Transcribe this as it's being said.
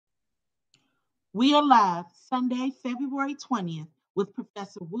We are live Sunday, February 20th, with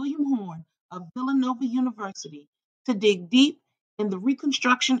Professor William Horne of Villanova University to dig deep in the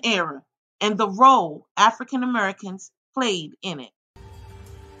Reconstruction era and the role African Americans played in it.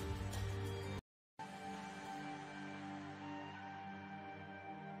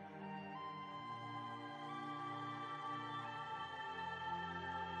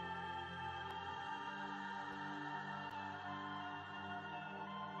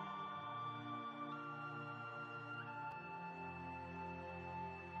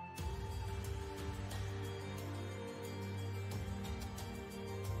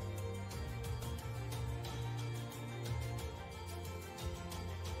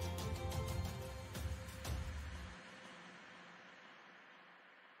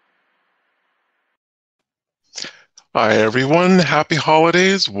 Hi, everyone. Happy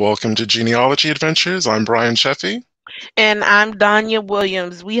holidays. Welcome to Genealogy Adventures. I'm Brian Sheffy. And I'm Danya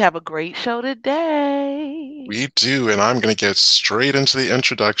Williams. We have a great show today. We do, and I'm going to get straight into the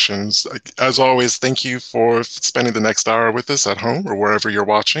introductions. As always, thank you for spending the next hour with us at home or wherever you're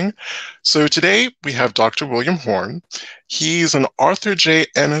watching. So today we have Dr. William Horne. He's an Arthur J.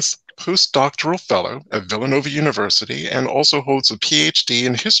 Ennis postdoctoral fellow at Villanova University and also holds a PhD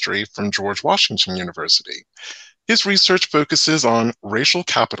in history from George Washington University. His research focuses on racial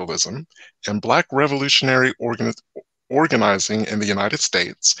capitalism and Black revolutionary organizing in the United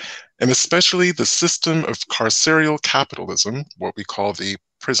States, and especially the system of carceral capitalism, what we call the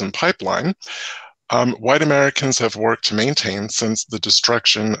prison pipeline, white Americans have worked to maintain since the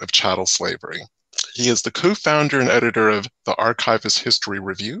destruction of chattel slavery. He is the co-founder and editor of the Archivist History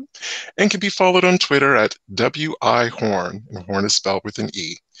Review and can be followed on Twitter at W.I. Horne, and Horne is spelled with an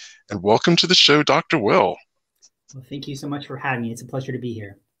E. And welcome to the show, Dr. Will. Well, thank you so much for having me. It's a pleasure to be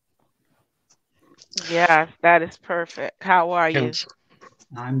here. Yes, that is perfect. How are you?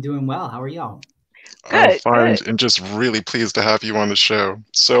 I'm doing well. How are y'all? Good, fine, good. and just really pleased to have you on the show.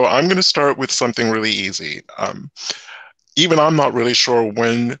 So I'm going to start with something really easy. Even I'm not really sure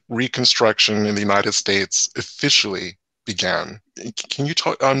when Reconstruction in the United States officially began. Can you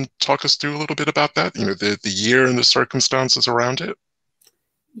talk us through a little bit about that? You know, the year and the circumstances around it?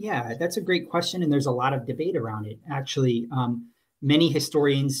 Yeah, that's a great question, and there's a lot of debate around it. Actually, many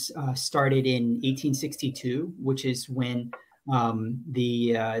historians started in 1862, which is when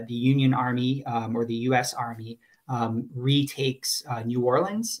the Union Army or the U.S. Army retakes New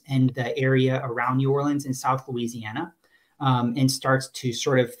Orleans and the area around New Orleans in South Louisiana, and starts to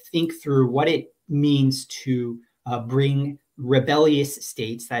sort of think through what it means to bring rebellious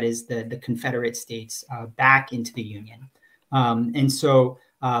states, that is the Confederate states, back into the Union. And so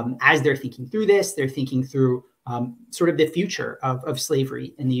as they're thinking through this, they're thinking through sort of the future of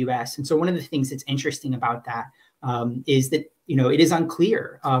slavery in the U.S. And so one of the things that's interesting about that is that, you know, it is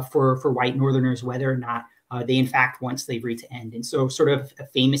unclear for white Northerners whether or not they in fact want slavery to end. And so sort of a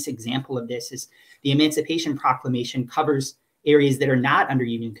famous example of this is the Emancipation Proclamation covers areas that are not under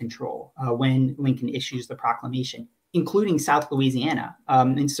Union control when Lincoln issues the proclamation, including South Louisiana.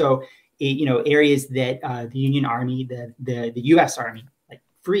 And so, you know, areas that the Union Army, the U.S. Army,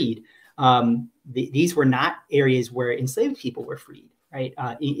 freed. These were not areas where enslaved people were freed, right?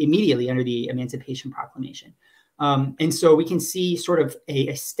 Immediately under the Emancipation Proclamation. And so we can see sort of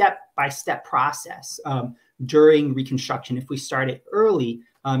a step-by-step process during Reconstruction, if we started early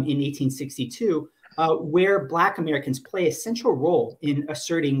in 1862, where Black Americans play a central role in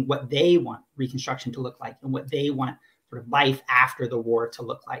asserting what they want Reconstruction to look like and what they want sort of life after the war to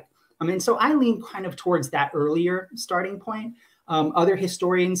look like. And so I lean kind of towards that earlier starting point. Other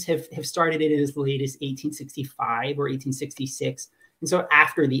historians have started it as late as 1865 or 1866. And so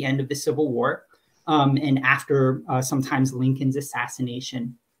after the end of the Civil War and after sometimes Lincoln's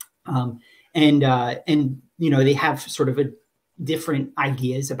assassination. And you know, they have sort of different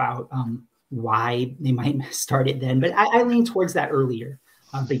ideas about why they might start it then. But I lean towards that earlier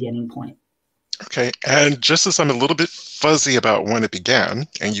beginning point. Okay, and just as I'm a little bit fuzzy about when it began,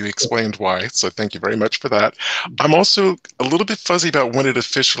 and you explained why, so thank you very much for that, I'm also a little bit fuzzy about when it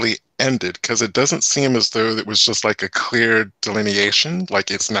officially ended, because it doesn't seem as though it was just like a clear delineation,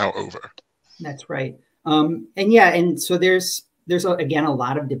 like it's now over. That's right. And yeah, and so there's again, a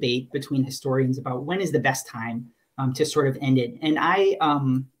lot of debate between historians about when is the best time to sort of end it.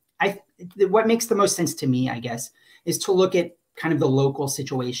 And what makes the most sense to me, I guess, is to look at kind of the local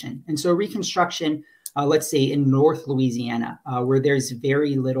situation. And so Reconstruction, let's say in North Louisiana, where there's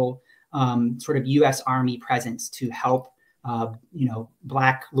very little sort of U.S. Army presence to help, you know,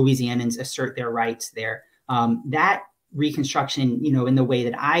 Black Louisianans assert their rights there. That Reconstruction, you know, in the way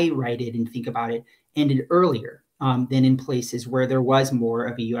that I write it and think about it, ended earlier than in places where there was more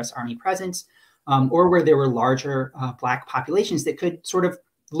of a U.S. Army presence. or where there were larger Black populations that could sort of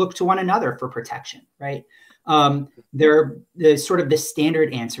look to one another for protection, right? The sort of the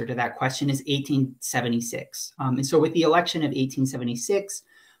standard answer to that question is 1876. And so with the election of 1876,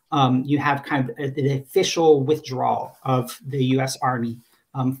 you have kind of the official withdrawal of the U.S. Army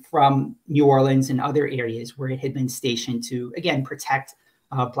from New Orleans and other areas where it had been stationed to, again, protect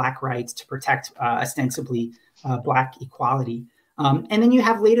Black rights, to protect ostensibly Black equality. And then you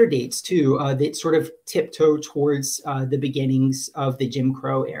have later dates, too, that sort of tiptoe towards the beginnings of the Jim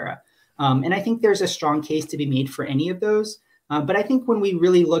Crow era. And I think there's a strong case to be made for any of those. But I think when we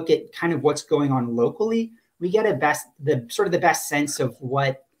really look at kind of what's going on locally, we get the best sense of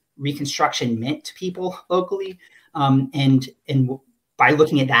what Reconstruction meant to people locally. And by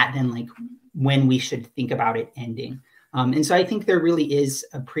looking at that, then like when we should think about it ending. And so I think there really is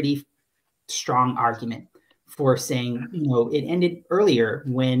a pretty strong argument for saying, it ended earlier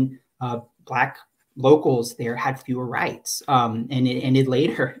when Black locals there had fewer rights, and it ended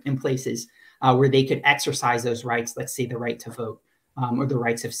later in places where they could exercise those rights, let's say the right to vote or the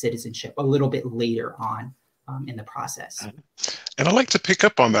rights of citizenship a little bit later on in the process. And I'd like to pick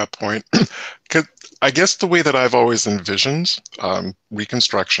up on that point, because I guess the way that I've always envisioned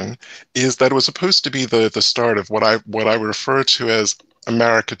Reconstruction is that it was supposed to be the start of what I refer to as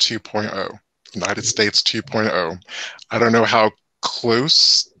America 2.0, United States 2.0. I don't know how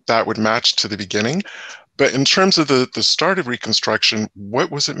close that would match to the beginning, but in terms of the start of Reconstruction,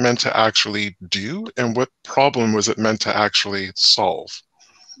 what was it meant to actually do, and what problem was it meant to actually solve?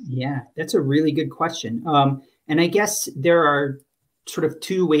 Yeah, that's a really good question. And I guess there are sort of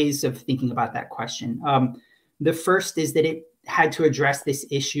two ways of thinking about that question. The first is that it had to address this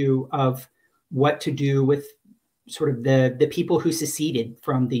issue of what to do with sort of the people who seceded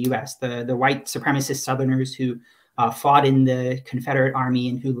from the U.S., the white supremacist Southerners who fought in the Confederate Army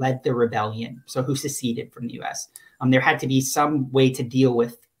and who led the rebellion, so who seceded from the U.S. There had to be some way to deal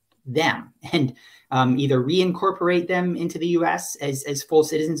with them and either reincorporate them into the U.S. as full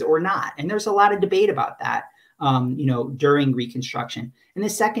citizens or not. And there's a lot of debate about that, during Reconstruction. And the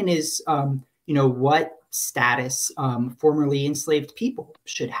second is, what status formerly enslaved people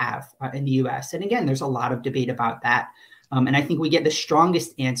should have in the U.S. And again, there's a lot of debate about that. And I think we get the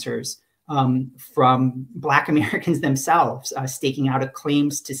strongest answers from Black Americans themselves, staking out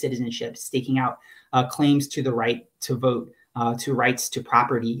claims to citizenship, staking out claims to the right to vote, to rights to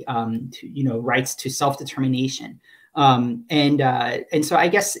property, to rights to self-determination, and so I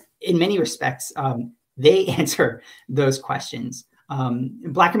guess in many respects they answer those questions.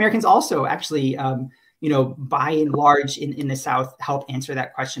 Black Americans also actually, by and large in the South, help answer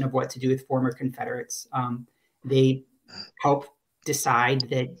that question of what to do with former Confederates. They help decide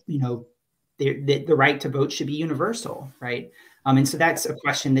that that the right to vote should be universal, right? And so that's a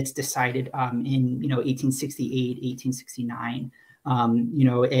question that's decided in 1868, 1869,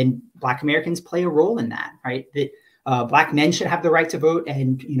 and Black Americans play a role in that, right? That Black men should have the right to vote,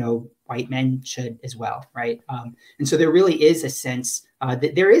 and white men should as well, right? And so there really is a sense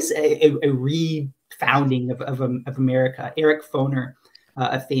that there is a refounding of America. Eric Foner,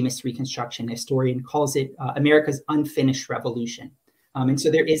 a famous Reconstruction historian, calls it America's unfinished revolution. And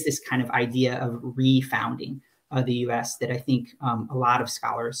so there is this kind of idea of refounding the U.S. that I think a lot of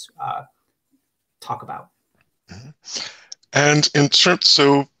scholars talk about. Mm-hmm. And in terms,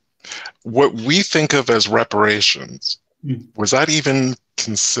 so what we think of as reparations, was that even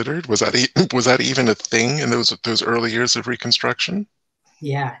considered? Was that even a thing in those early years of Reconstruction?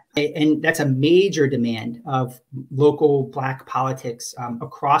 Yeah, and that's a major demand of local Black politics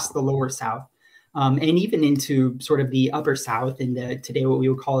across the Lower South, and even into sort of the Upper South and today what we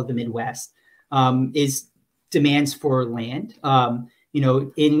would call the Midwest, is demands for land,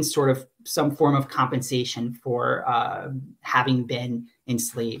 in sort of some form of compensation for having been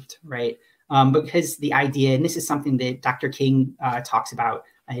enslaved, right? Because the idea, and this is something that Dr. King talks about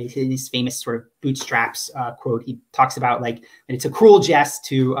in his famous sort of bootstraps quote, he talks about like that it's a cruel jest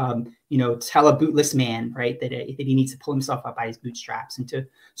to, tell a bootless man, right, that he needs to pull himself up by his bootstraps, and to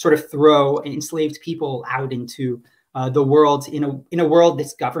sort of throw enslaved people out into the world in a world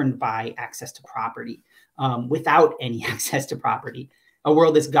that's governed by access to property, without any access to property. A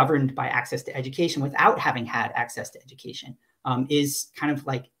world that's governed by access to education without having had access to education is kind of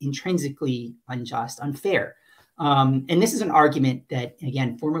like intrinsically unjust, unfair. And this is an argument that,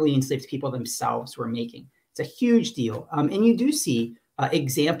 again, formerly enslaved people themselves were making. It's a huge deal. And you do see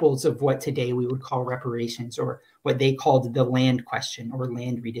examples of what today we would call reparations, or what they called the land question or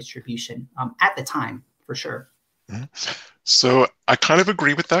land redistribution at the time, for sure. So I kind of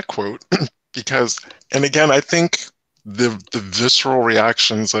agree with that quote because, and again, I think the visceral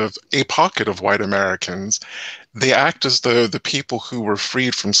reactions of a pocket of white Americans. They act as though the people who were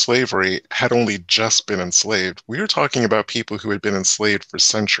freed from slavery had only just been enslaved. We are talking about people who had been enslaved for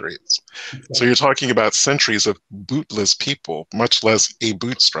centuries. So you're talking about centuries of bootless people, much less a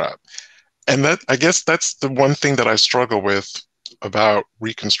bootstrap. And that, I guess that's the one thing that I struggle with about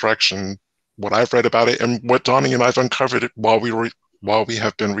Reconstruction, what I've read about it, and what Donnie and I've uncovered while we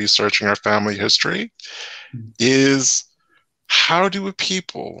have been researching our family history, is how do a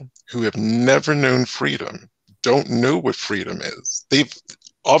people who have never known freedom, don't know what freedom is? They've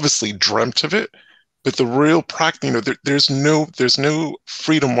obviously dreamt of it, but the real practice, there's no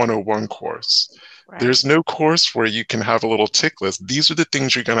Freedom 101 course. Right. There's no course where you can have a little tick list. These are the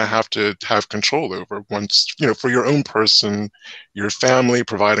things you're going to have control over once, for your own person, your family,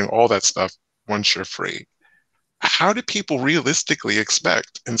 providing all that stuff once you're free. How do people realistically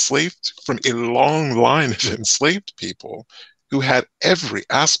expect enslaved, from a long line of enslaved people who had every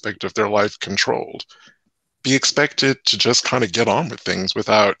aspect of their life controlled, be expected to just kind of get on with things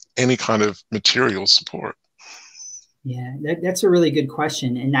without any kind of material support? Yeah, that's a really good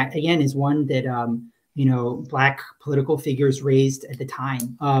question. And that, again, is one that, Black political figures raised at the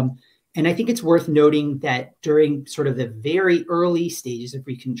time. And I think it's worth noting that during sort of the very early stages of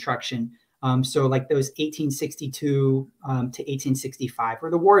Reconstruction, so like those 1862 to 1865,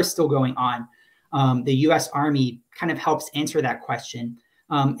 where the war is still going on, the U.S. Army kind of helps answer that question.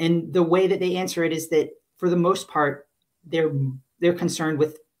 And the way that they answer it is that, for the most part, they're concerned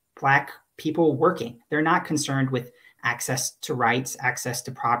with Black people working. They're not concerned with access to rights, access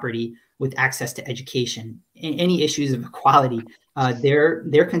to property, with access to education, any issues of equality.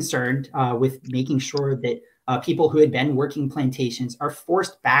 They're concerned with making sure that people who had been working plantations are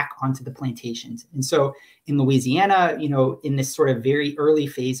forced back onto the plantations. And so in Louisiana, in this sort of very early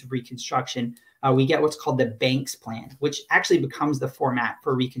phase of Reconstruction, we get what's called the Banks Plan, which actually becomes the format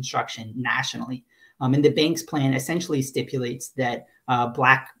for Reconstruction nationally. And the Banks Plan essentially stipulates that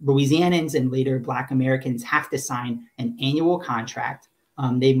Black Louisianans and later Black Americans have to sign an annual contract.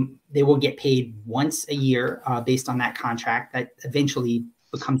 They will get paid once a year based on that contract that eventually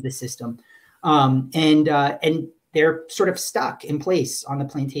becomes the system. And they're sort of stuck in place on the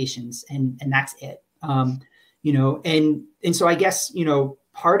plantations, and that's it. And so I guess,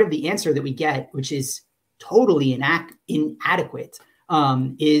 part of the answer that we get, which is totally inadequate,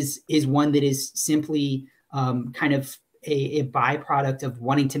 is one that is simply kind of a byproduct of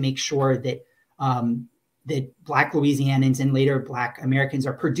wanting to make sure that that Black Louisianans and later Black Americans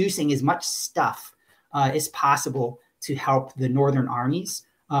are producing as much stuff as possible to help the Northern armies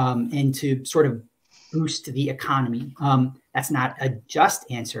and to sort of boost the economy. That's not a just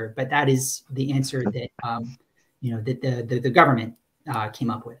answer, but that is the answer that that the government came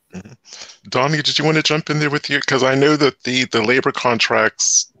up with. Donnie, did you want to jump in there with you? Because I know that the labor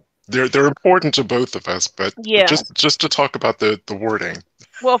contracts, they're important to both of us, but yeah, just to talk about the wording.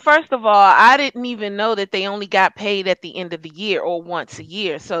 Well, first of all, I didn't even know that they only got paid at the end of the year or once a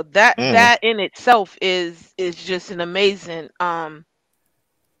year. So that in itself is just an amazing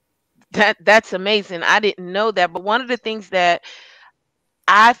that's amazing. I didn't know that. But one of the things that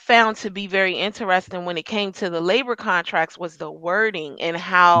I found to be very interesting when it came to the labor contracts was the wording and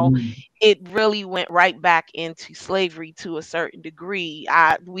how it really went right back into slavery to a certain degree.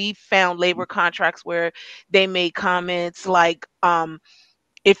 We found labor contracts where they made comments like,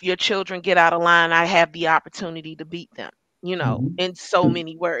 if your children get out of line, I have the opportunity to beat them, in so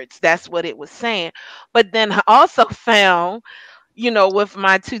many words. That's what it was saying. But then I also found, with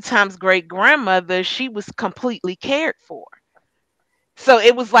my 2 times great grandmother, she was completely cared for. So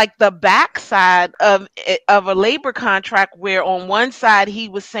it was like the backside of a labor contract, where on one side he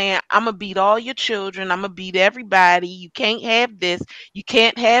was saying, I'm gonna beat all your children, I'm gonna beat everybody, you can't have this, you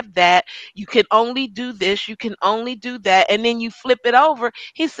can't have that, you can only do this, you can only do that. And then you flip it over,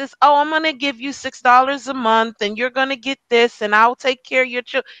 he says, oh, I'm gonna give you $6 a month and you're gonna get this and I'll take care of your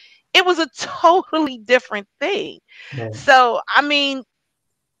children. It was a totally different thing. Right. So I mean,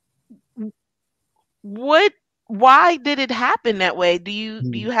 why did it happen that way? Do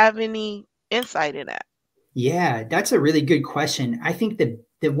you have any insight in that? Yeah, that's a really good question. I think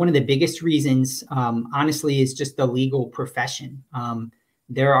that one of the biggest reasons, honestly, is just the legal profession.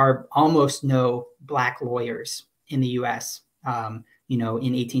 There are almost no Black lawyers in the U.S., in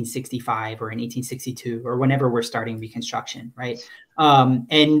 1865 or in 1862 or whenever we're starting Reconstruction, right?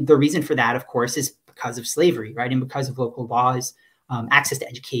 And the reason for that, of course, is because of slavery, right? And because of local laws. Access to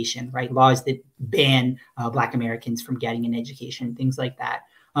education, right? Laws that ban Black Americans from getting an education, things like that.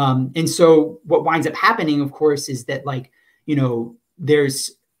 And so what winds up happening, of course, is that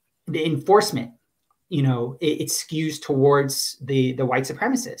there's the enforcement, it skews towards the white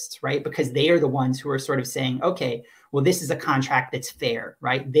supremacists, right? Because they are the ones who are sort of saying, okay, well, this is a contract that's fair,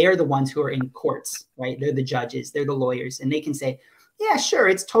 right? They're the ones who are in courts, right? They're the judges, they're the lawyers, and they can say, yeah, sure,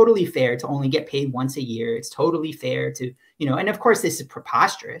 it's totally fair to only get paid once a year. It's totally fair to, and of course this is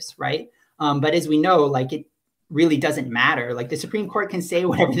preposterous, right? But as we know, like, it really doesn't matter. Like, the Supreme Court can say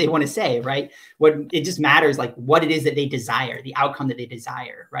whatever they want to say, right? It just matters, like, what it is that they desire, the outcome that they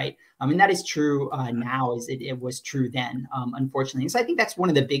desire, right? And that is true now as it was true then, unfortunately. And so I think that's one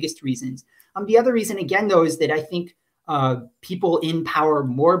of the biggest reasons. The other reason, again, though, is that I think people in power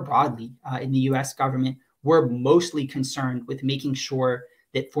more broadly in the U.S. government were mostly concerned with making sure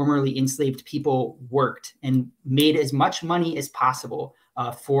that formerly enslaved people worked and made as much money as possible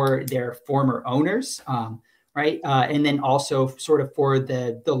for their former owners, right? And then also sort of for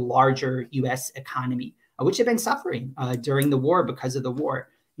the larger U.S. economy, which had been suffering during the war because of the war,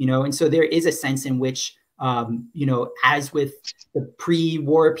 And so there is a sense in which, as with the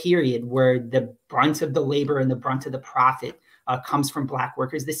pre-war period where the brunt of the labor and the brunt of the profit comes from Black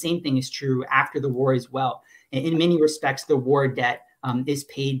workers, the same thing is true after the war as well. And in many respects, the war debt is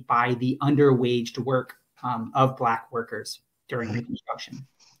paid by the underwaged work of Black workers during Reconstruction.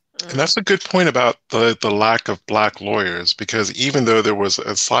 And that's a good point about the lack of Black lawyers, because even though there was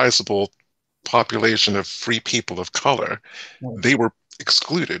a sizable population of free people of color, they were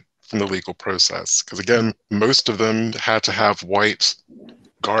excluded from the legal process. Because again, most of them had to have white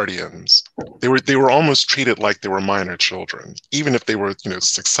guardians. They were almost treated like they were minor children, even if they were,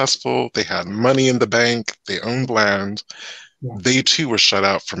 successful, they had money in the bank, they owned land. Yeah. They too were shut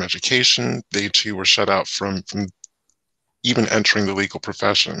out from education. They too were shut out from even entering the legal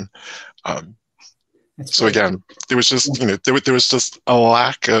profession. So again, there was just, there was just a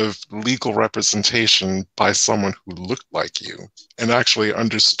lack of legal representation by someone who looked like you and actually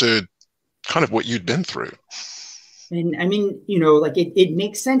understood kind of what you'd been through. And I mean, like it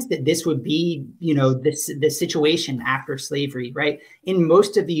makes sense that this would be, the situation after slavery, right? In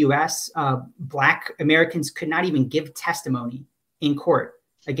most of the U.S., Black Americans could not even give testimony in court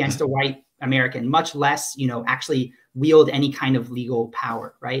against a white American, much less, actually wield any kind of legal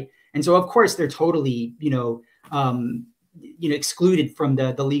power, right? And so, of course, they're totally, excluded from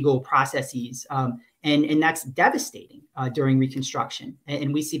the legal processes, and that's devastating during Reconstruction.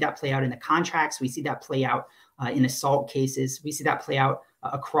 And we see that play out in the contracts. We see that play out in assault cases. We see that play out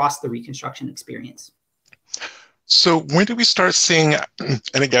across the Reconstruction experience. So when do we start seeing,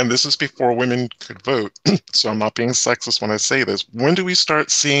 and again, this is before women could vote, so I'm not being sexist when I say this, when do we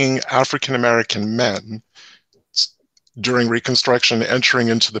start seeing African-American men during Reconstruction entering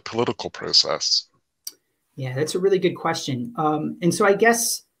into the political process? Yeah, that's a really good question. And so I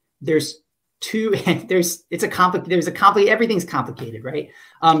guess there's everything's complicated, right?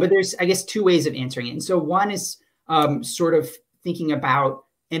 But there's, I guess, two ways of answering it. And so one is sort of thinking about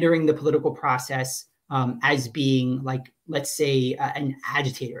entering the political process as being like, let's say, an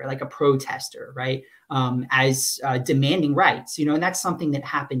agitator, like a protester, right? As demanding rights, and that's something that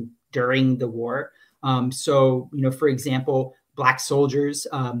happened during the war. So, for example, Black soldiers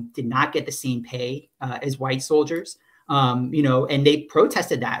did not get the same pay as white soldiers. And they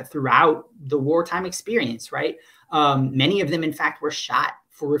protested that throughout the wartime experience, right? Many of them, in fact, were shot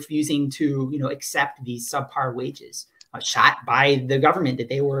for refusing to, accept these subpar wages, shot by the government that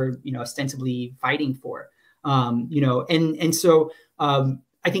they were, ostensibly fighting for. And so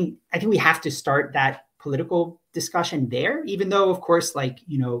I think we have to start that political discussion there, even though, of course,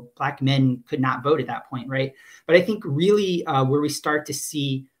 Black men could not vote at that point, right? But I think really where we start to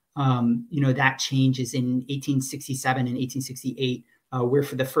see that change is in 1867 and 1868, where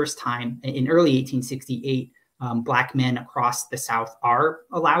for the first time in early 1868, Black men across the South are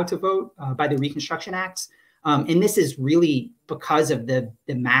allowed to vote by the Reconstruction Acts. And this is really because of the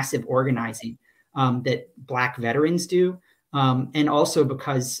massive organizing that Black veterans do, and also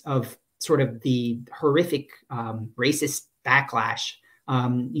because of sort of the horrific racist backlash,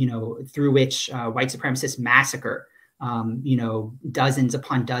 through which white supremacists massacre dozens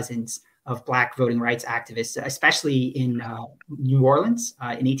upon dozens of Black voting rights activists, especially in New Orleans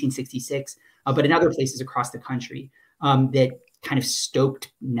in 1866, but in other places across the country, that kind of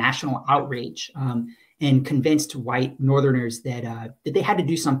stoked national outrage and convinced white Northerners that they had to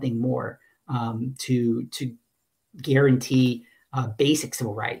do something more to guarantee basic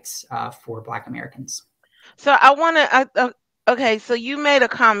civil rights for Black Americans. So I want to, okay, so you made a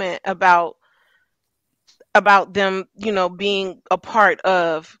comment about them, being a part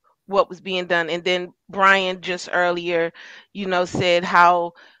of what was being done. And then Brian just earlier, said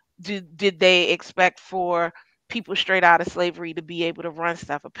how did they expect for people straight out of slavery to be able to run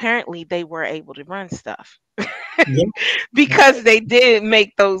stuff. Apparently, they were able to run stuff Yeah. because they did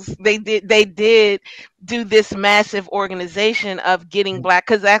make those. They did do this massive organization of getting black.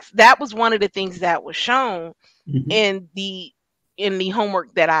 Because that was one of the things that was shown Mhm. in the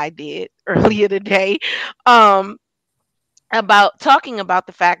homework that I did earlier today. Um, about talking about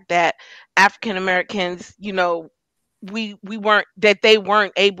the fact that African Americans, we weren't that they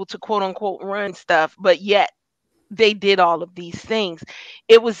weren't able to quote unquote run stuff, but yet they did all of these things.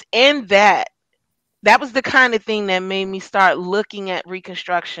 It was in that was the kind of thing that made me start looking at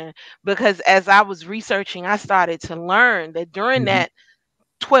Reconstruction, because as I was researching, I started to learn that during Mhm. that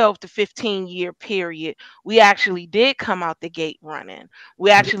 12 to 15-year period, we actually did come out the gate running. We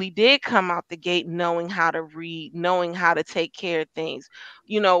Yeah. actually did come out the gate knowing how to read, knowing how to take care of things.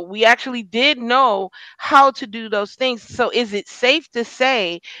 We actually did know how to do those things. So is it safe to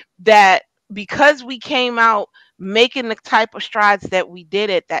say that because we came out making the type of strides that we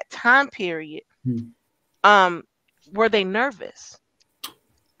did at that time period, Mhm. um, were they nervous?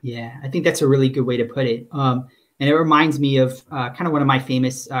 Yeah, I think that's a really good way to put it. And it reminds me of kind of one of my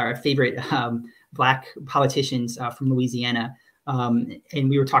favorite Black politicians from Louisiana. And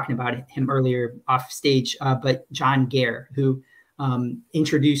we were talking about him earlier off stage, but John Gare, who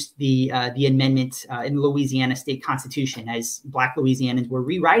introduced the amendment in the Louisiana state constitution as Black Louisianans were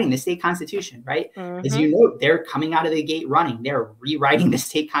rewriting the state constitution, right? As Mm-hmm. you know, they're coming out of the gate running. They're rewriting the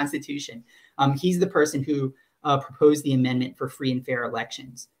state constitution. He's the person who proposed the amendment for free and fair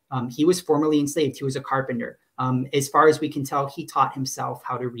elections. He was formerly enslaved. He was a carpenter. As far as we can tell, he taught himself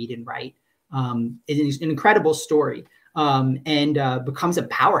how to read and write. It is an incredible story, and becomes a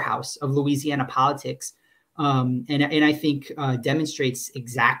powerhouse of Louisiana politics. And I think demonstrates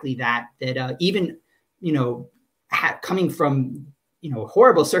exactly that even, coming from,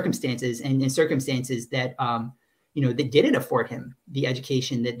 horrible circumstances and circumstances that, that didn't afford him the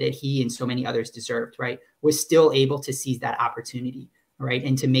education that he and so many others deserved, right, was still able to seize that opportunity, right,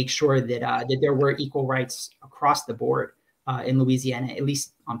 and to make sure that that there were equal rights across the board in Louisiana, at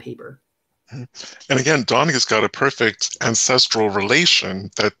least on paper. And again, Donnie's got a perfect ancestral relation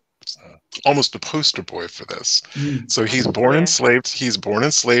that almost a poster boy for this. So he's born Yeah. enslaved. He's born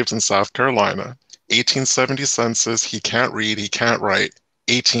enslaved in South Carolina. 1870 census, he can't read, he can't write.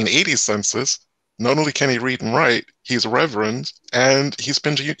 1880 census, not only can he read and write, he's a reverend, and he's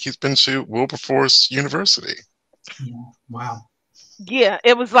been to Wilberforce University. Yeah. Wow. Yeah,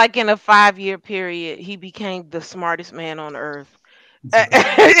 it was like in a 5-year period, he became the smartest man on earth. That's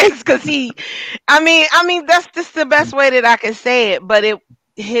right. It's because I mean, that's just the best way that I can say it. But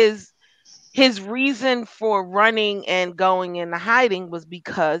his his reason for running and going into hiding was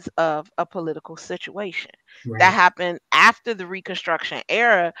because of a political situation that Right. happened after the Reconstruction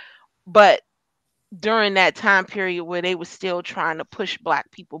era, but during that time period where they were still trying to push black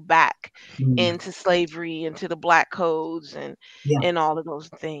people back Mm. into slavery, into the black codes, and Yeah. all of those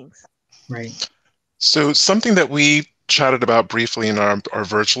things. Right. So something that we chatted about briefly in our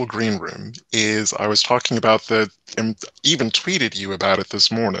virtual green room is I was talking about and even tweeted you about it this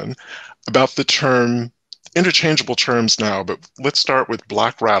morning, about the term, interchangeable terms now, but let's start with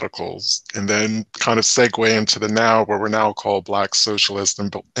Black radicals and then kind of segue into the now where we're now called Black socialists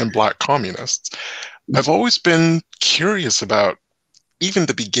and Black communists. I've always been curious about even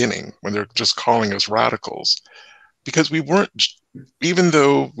the beginning when they're just calling us radicals, because we weren't, even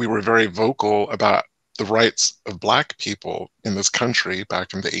though we were very vocal about the rights of Black people in this country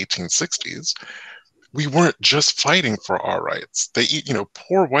back in the 1860s, we weren't just fighting for our rights.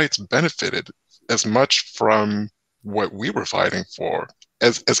 Poor whites benefited as much from what we were fighting for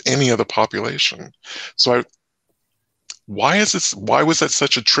as any other population. So why was that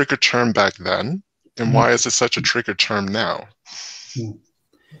such a trigger term back then? And why is it such a trigger term now?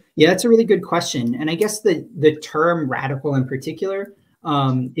 Yeah, that's a really good question. And I guess the term radical in particular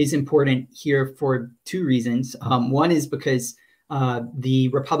is important here for two reasons. One is because the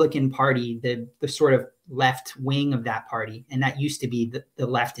Republican Party, the sort of left wing of that party, and that used to be the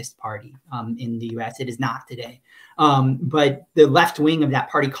leftist party in the U.S. It is not today. But the left wing of that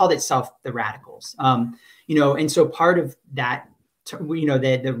party called itself the Radicals. And so part of that,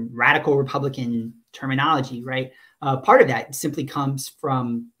 the radical Republican terminology, right? Part of that simply comes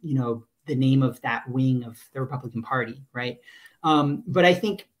from, the name of that wing of the Republican Party, right? But I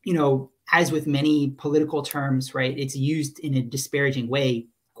think, as with many political terms, right, it's used in a disparaging way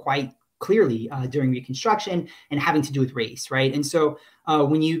quite clearly during Reconstruction and having to do with race, right? And so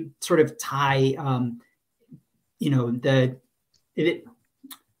when you sort of tie,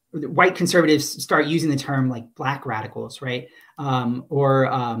 white conservatives start using the term like black radicals, right?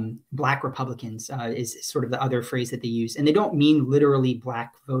 Or black Republicans is sort of the other phrase that they use. And they don't mean literally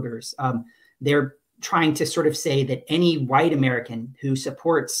black voters. They're trying to sort of say that any white American who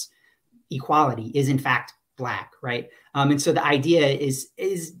supports equality is in fact black, right? And so the idea is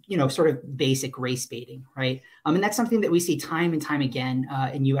sort of basic race baiting, right? And that's something that we see time and time again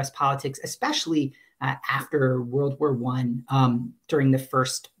in U.S. politics, especially after World War I, during the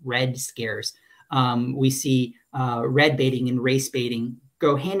first Red Scares. We see red baiting and race baiting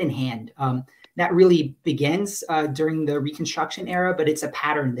go hand in hand. That really begins during the Reconstruction era, but it's a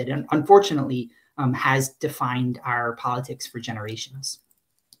pattern that unfortunately has defined our politics for generations.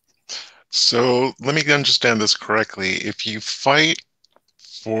 So let me understand this correctly. If you fight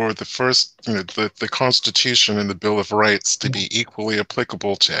for the first, the Constitution and the Bill of Rights to be equally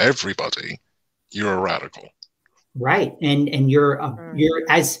applicable to everybody, you're a radical. Right. And you're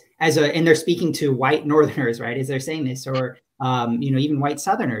and they're speaking to white Northerners, right, as they're saying this, or, even white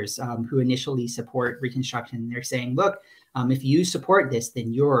Southerners who initially support Reconstruction. They're saying, look, if you support this,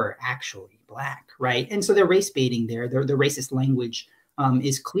 then you're actually black, right? And so they're race baiting there. The racist language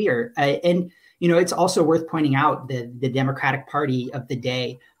is clear. And it's also worth pointing out that the Democratic Party of the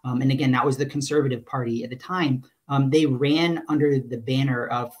day, and again, that was the conservative party at the time, they ran under the banner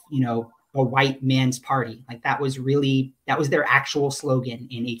of, a white man's party. Like that was their actual slogan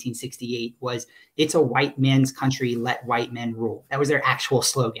in 1868 was, it's a white man's country, let white men rule. That was their actual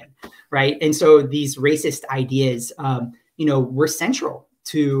slogan, right? And so these racist ideas, were central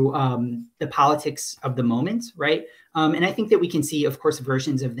to the politics of the moment, right? And I think that we can see, of course,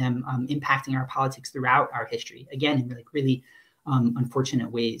 versions of them impacting our politics throughout our history, again, in really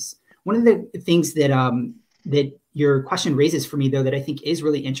unfortunate ways. One of the things that your question raises for me, though, that I think is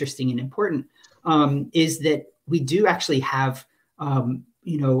really interesting and important, is that we do actually have,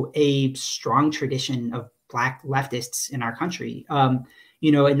 a strong tradition of Black leftists in our country, and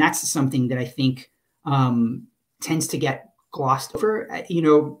that's something that I think tends to get glossed over.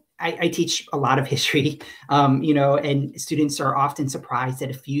 I teach a lot of history, and students are often surprised at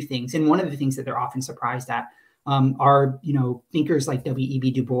a few things. And one of the things that they're often surprised at are, thinkers like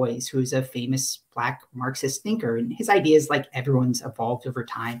W.E.B. Du Bois, who's a famous Black Marxist thinker. And his ideas, like everyone's, evolved over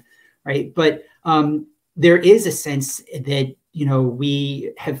time, right? But there is a sense that,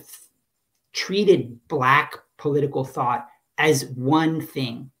 we have treated Black political thought as one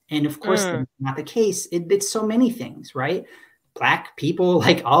thing. And of course, that's not the case. It's so many things, right? Black people,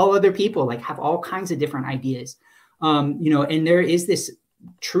 like all other people, like have all kinds of different ideas, and there is this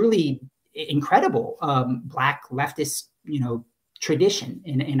truly incredible Black leftist, tradition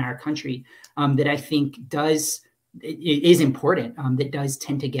in our country that I think is important, that does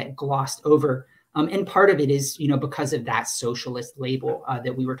tend to get glossed over. And part of it is, because of that socialist label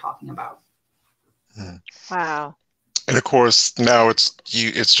that we were talking about. Wow. And of course, now it's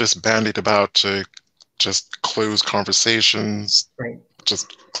just bandied about to just close conversations, right?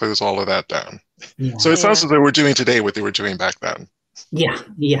 Just close all of that down. Yeah. So it sounds as though we're doing today what they were doing back then.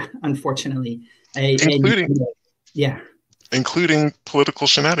 Yeah, unfortunately. Including political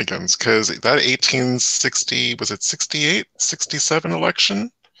shenanigans, because that 1860, was it 68, 67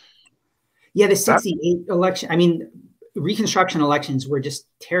 election? Yeah, the 68 election, I mean, Reconstruction elections were just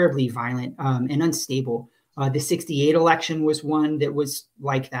terribly violent and unstable. The 68 election was one that was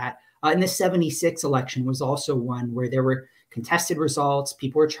like that. And the 76 election was also one where there were contested results.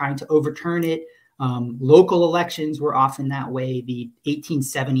 People were trying to overturn it. Local elections were often that way. The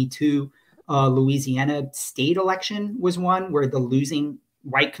 1872 Louisiana state election was one where the losing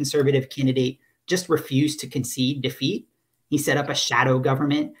white conservative candidate just refused to concede defeat. He set up a shadow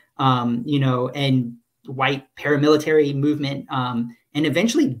government, and white paramilitary movement, and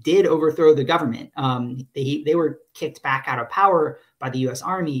eventually did overthrow the government. They were kicked back out of power by the U.S.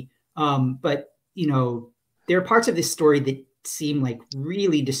 Army. But, there are parts of this story that seem like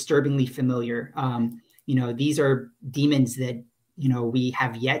really disturbingly familiar. These are demons that, we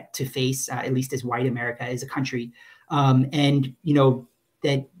have yet to face, at least as white America, as a country. And,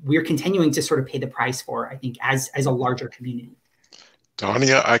 that we're continuing to sort of pay the price for, I think, as a larger community.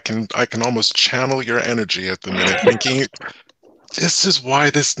 Dania, I can almost channel your energy at the minute, thinking this is why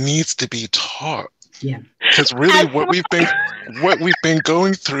this needs to be taught. Yeah. Because really what we've been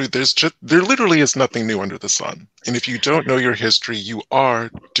going through, there literally is nothing new under the sun. And if you don't know your history, you are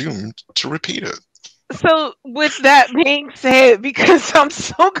doomed to repeat it. So with that being said, because I'm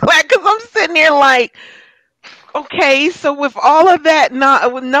so glad, because I'm sitting there like, okay, so with all of that,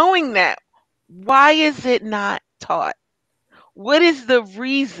 not knowing that, why is it not taught? What is the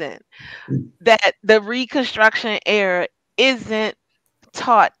reason that the Reconstruction era isn't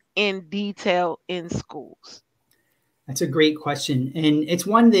taught in detail in schools? That's a great question. And it's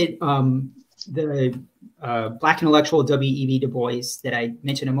one that the Black intellectual W.E.B. Du Bois that I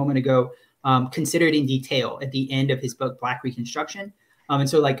mentioned a moment ago considered in detail at the end of his book, Black Reconstruction. And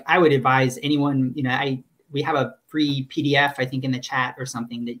so like I would advise anyone, we have a free PDF, I think in the chat or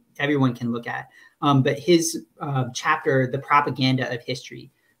something that everyone can look at. But his chapter, The Propaganda of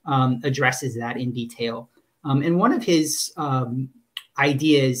History, addresses that in detail. And one of his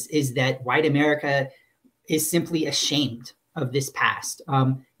ideas is that white America is simply ashamed of this past,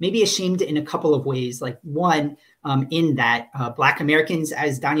 maybe ashamed in a couple of ways. Like one, in that Black Americans,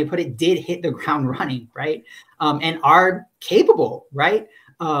 as Danya put it, did hit the ground running, right? And are capable, right,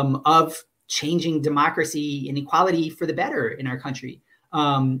 of changing democracy and equality for the better in our country.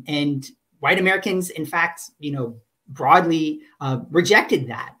 And white Americans, in fact, broadly rejected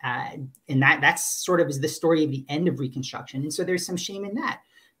that. And that's sort of is the story of the end of Reconstruction. And so there's some shame in that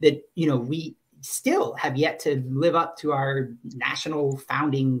we still have yet to live up to our national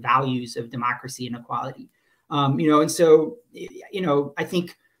founding values of democracy and equality. And so, I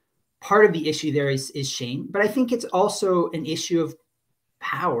think part of the issue there is shame, but I think it's also an issue of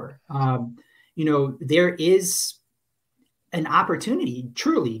power. There is an opportunity,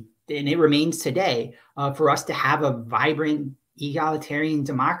 truly, and it remains today, for us to have a vibrant egalitarian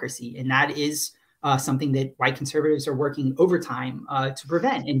democracy. And that is something that white conservatives are working overtime to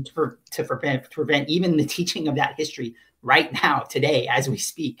prevent, and to prevent even the teaching of that history right now, today, as we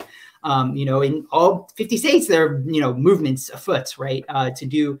speak. In all 50 states, there are, movements afoot, right, to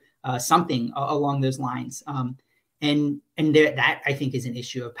do something along those lines. That I think is an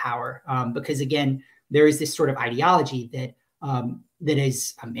issue of power, because again, there is this sort of ideology that that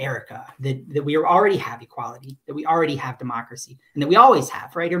is America, that we already have equality, that we already have democracy, and that we always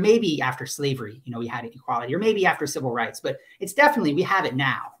have, right? Or maybe after slavery, we had equality, or maybe after civil rights, but it's definitely, we have it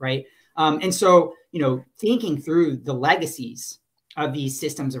now, right? And so, thinking through the legacies of these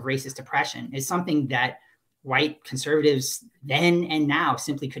systems of racist oppression is something that white conservatives then and now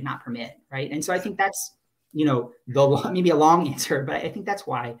simply could not permit, right? And so I think that's, maybe a long answer, but I think that's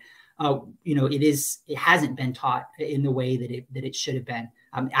why it hasn't been taught in the way that it should have been.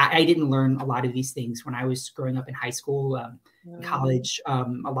 I didn't learn a lot of these things when I was growing up in high school, in college.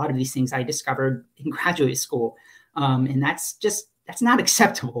 A lot of these things I discovered in graduate school, and that's not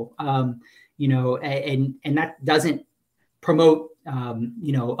acceptable. And that doesn't promote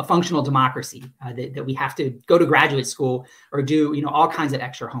a functional democracy, that we have to go to graduate school or do all kinds of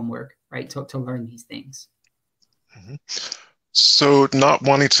extra homework, right, to learn these things. Mm-hmm. So, not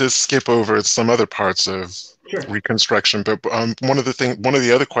wanting to skip over some other parts of Reconstruction, but one of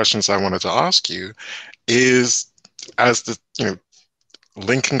the other questions I wanted to ask you is, as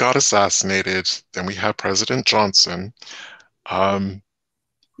Lincoln got assassinated, then we have President Johnson, who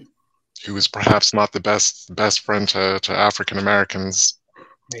was perhaps not the best friend to African Americans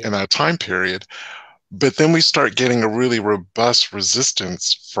in that time period. But then we start getting a really robust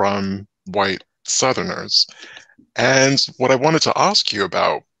resistance from white Southerners. And what I wanted to ask you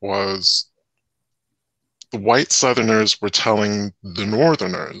about was, the white Southerners were telling the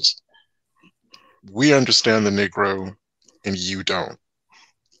Northerners, we understand the Negro and you don't.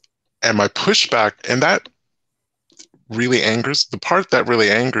 And my pushback, and that really angers, the part that really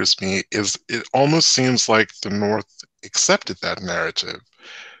angers me is it almost seems like the North accepted that narrative,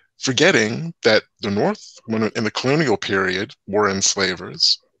 forgetting that the North, when in the colonial period, were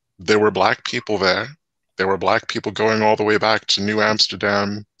enslavers. There were Black people there. There were Black people going all the way back to New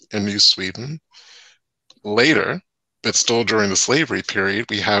Amsterdam and New Sweden. Later, but still during the slavery period,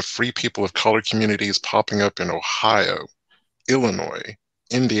 we have free people of color communities popping up in Ohio, Illinois,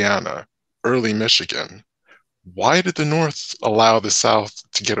 Indiana, early Michigan. Why did the North allow the South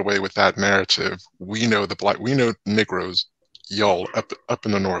to get away with that narrative? We know Negroes, y'all up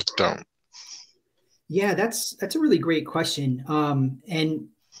in the North don't. Yeah, that's a really great question. And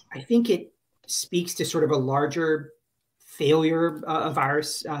I think it speaks to sort of a larger failure of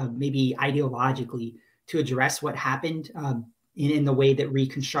ours, maybe ideologically, to address what happened in the way that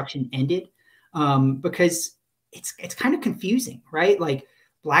Reconstruction ended, because it's kind of confusing, right? Like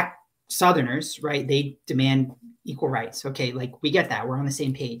Black Southerners, right? They demand equal rights. Okay, like we get that. We're on the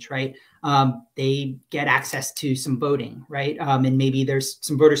same page, right? They get access to some voting, right? And maybe there's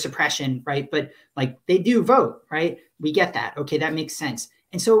some voter suppression, right? But like they do vote, right? We get that. Okay, that makes sense.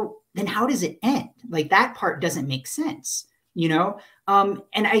 And so then how does it end? Like that part doesn't make sense, And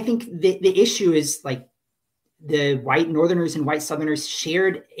I think the issue is like the white Northerners and white Southerners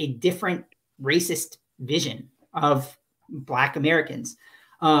shared a different racist vision of Black Americans.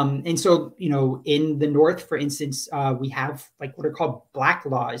 And so, in the North, for instance, we have like what are called black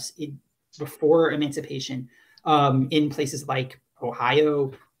laws before emancipation in places like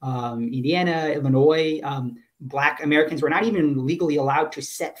Ohio, Indiana, Illinois. Black Americans were not even legally allowed to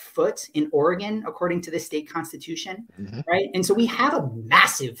set foot in Oregon, according to the state constitution, right? And so we have a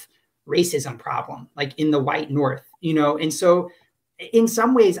massive racism problem, like in the white North, and so in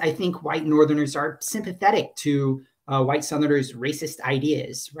some ways, I think white Northerners are sympathetic to white Southerners' racist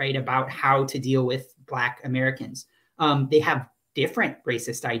ideas, right, about how to deal with Black Americans. They have different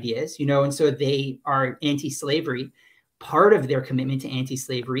racist ideas, and so they are anti-slavery. Part of their commitment to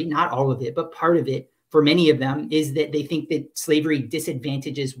anti-slavery, not all of it, but part of it, for many of them, is that they think that slavery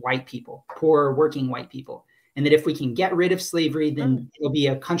disadvantages white people, poor working white people. And that if we can get rid of slavery, then it'll be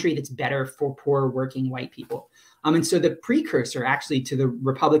a country that's better for poor working white people. And so the precursor actually to the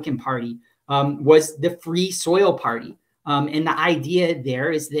Republican Party was the Free Soil Party. And the idea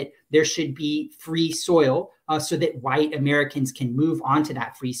there is that there should be free soil so that white Americans can move onto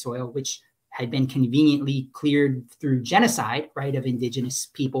that free soil, which had been conveniently cleared through genocide, right, of indigenous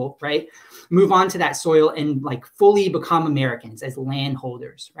people, right, move on to that soil and like fully become Americans as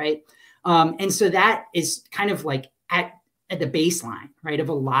landholders, right? And so that is kind of like at the baseline, right, of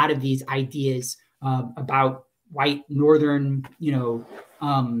a lot of these ideas about white Northern,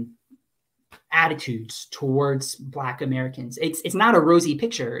 attitudes towards Black Americans. It's not a rosy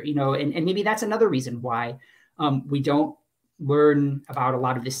picture, and maybe that's another reason why we don't learn about a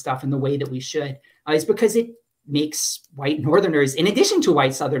lot of this stuff in the way that we should, is because it makes white Northerners, in addition to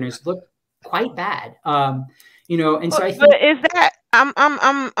white Southerners, look quite bad. And so I think, but is that I'm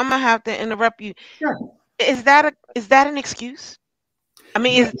gonna have to interrupt you. Sure. Is that an excuse? I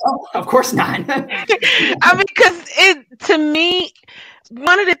mean, no, of course not. I mean, because to me,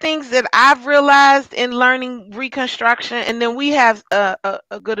 one of the things that I've realized in learning Reconstruction, and then we have a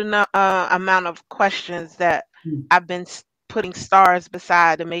good enough amount of questions that I've been putting stars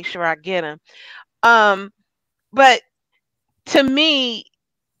beside to make sure I get them. But to me,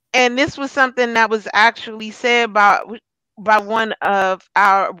 and this was something that was actually said by one of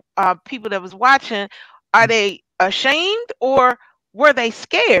our people that was watching, are they ashamed or were they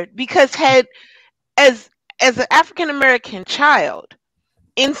scared? Because as an African American child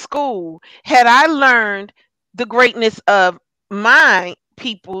in school, had I learned the greatness of my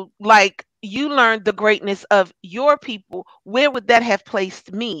people like you learned the greatness of your people, where would that have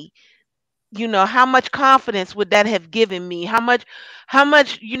placed me? How much confidence would that have given me? How much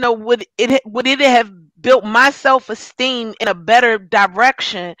would it have built my self-esteem in a better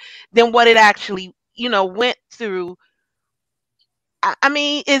direction than what it actually, went through? I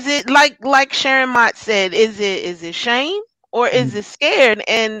mean, is it like Sharon Mott said, is it shame or is it scared?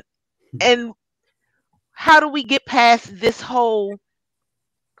 And how do we get past all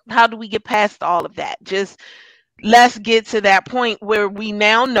of that? Just let's get to that point where we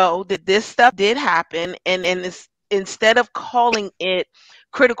now know that this stuff did happen, and instead of calling it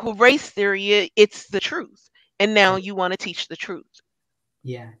critical race theory, it's the truth. And now you want to teach the truth.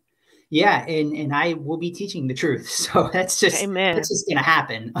 Yeah, and I will be teaching the truth, so that's just Amen. That's just gonna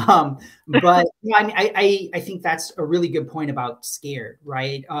happen. But I think that's a really good point about scared,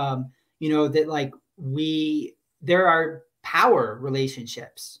 right? That like there are power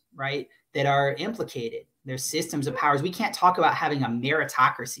relationships, right, that are implicated. There's systems of powers. We can't talk about having a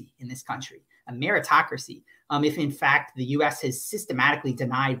meritocracy in this country, a meritocracy, if in fact the U.S. has systematically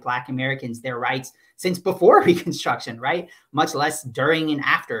denied Black Americans their rights since before Reconstruction, right? Much less during and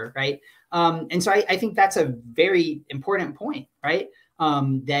after, right? And so I think that's a very important point, right?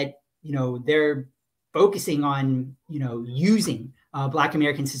 That, they're focusing on, using Black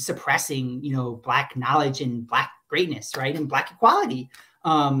Americans as suppressing, Black knowledge and Black greatness, right? And Black equality,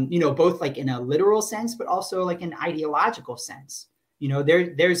 both like in a literal sense, but also like an ideological sense.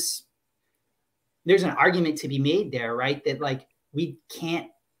 There's an argument to be made there, right? That like we can't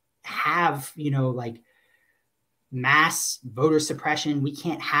have, like mass voter suppression. We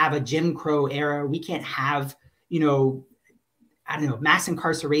can't have a Jim Crow era. We can't have, mass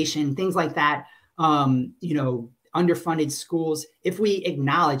incarceration, things like that, underfunded schools. If we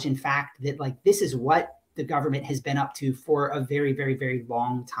acknowledge, in fact, that like this is what the government has been up to for a very, very, very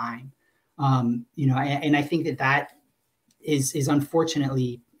long time, and I think that is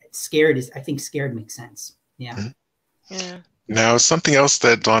unfortunately scared. I think scared makes sense. Yeah. Mm-hmm. Yeah. Now, something else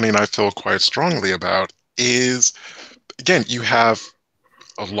that Donnie and I feel quite strongly about is, again, you have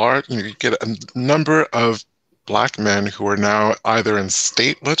you get a number of Black men who are now either in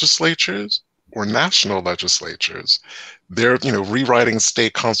state legislatures or national legislatures They're, rewriting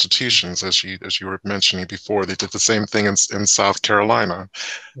state constitutions, as you were mentioning before. They did the same thing in South Carolina.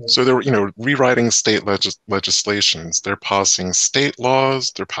 So they're, rewriting state legislations. They're passing state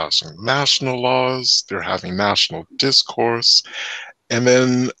laws. They're passing national laws. They're having national discourse. And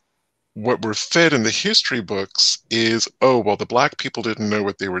then what we're fed in the history books is, oh, well, the Black people didn't know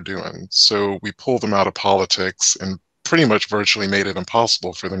what they were doing, so we pulled them out of politics and pretty much virtually made it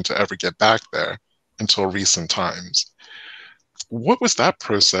impossible for them to ever get back there until recent times. What was that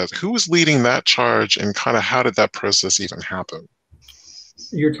process? Who was leading that charge, and kind of how did that process even happen?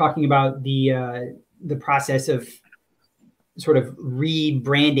 You're talking about the process of sort of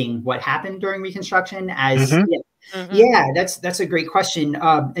rebranding what happened during Reconstruction as yeah, that's a great question.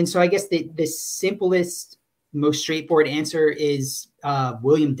 And so I guess the simplest, most straightforward answer is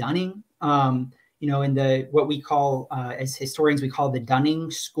William Dunning. In the what we call as historians, we call the Dunning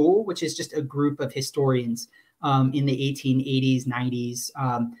School, which is just a group of historians in the 1880s,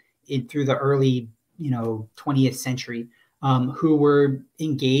 90s, through the early 20th century, who were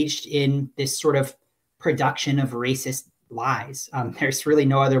engaged in this sort of production of racist lies. There's really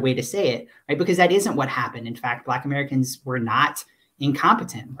no other way to say it, right? Because that isn't what happened. In fact, Black Americans were not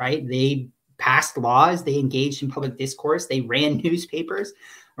incompetent, right? They passed laws, they engaged in public discourse, they ran newspapers,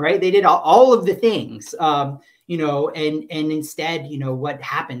 right? They did all of the things, and instead, what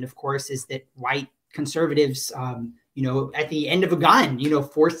happened, of course, is that white conservatives, at the end of a gun,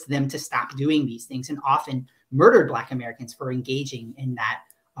 forced them to stop doing these things, and often murdered Black Americans for engaging in that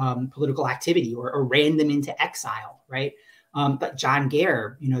political activity, or ran them into exile, right? But John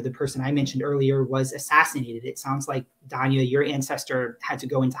Gare, the person I mentioned earlier, was assassinated. It sounds like, Danya, your ancestor had to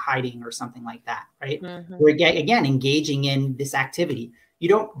go into hiding or something like that, right? We're again engaging in this activity. You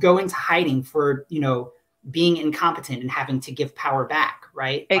don't go into hiding for, being incompetent and having to give power back,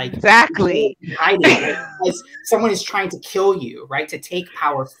 right? Exactly. Like, hiding because someone is trying to kill you, right? To take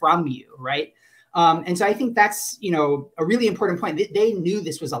power from you, right? And so I think that's, a really important point. They knew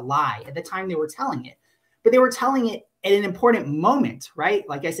this was a lie at the time they were telling it, but they were telling it at an important moment, right?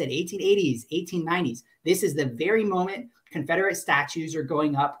 Like I said, 1880s, 1890s. This is the very moment Confederate statues are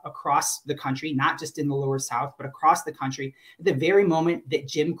going up across the country, not just in the lower South, but across the country. At the very moment that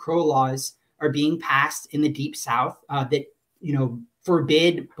Jim Crow laws are being passed in the Deep South, that,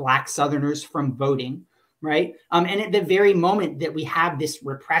 forbid Black Southerners from voting, right? And at the very moment that we have this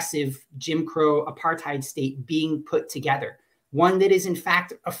repressive Jim Crow apartheid state being put together, one that is in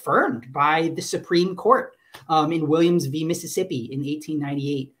fact affirmed by the Supreme Court in Williams v. Mississippi in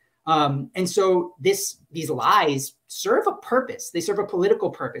 1898. And so these lies serve a purpose. They serve a political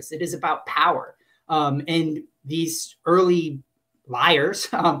purpose. It is about power. And these early liars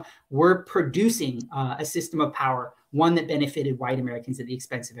were producing a system of power, one that benefited white Americans at the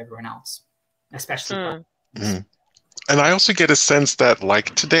expense of everyone else, especially And I also get a sense that,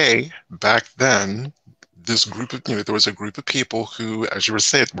 like today, back then, this group of, there was a group of people who, as you were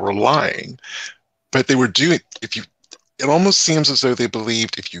saying, were lying, but they were doing, it almost seems as though they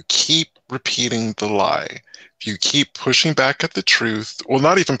believed if you keep repeating the lie, if you keep pushing back at the truth, well,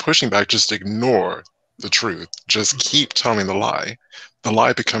 not even pushing back, just ignore the truth, just keep telling the lie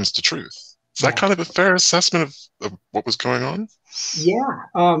becomes the truth. Is that kind of a fair assessment of what was going on? Yeah.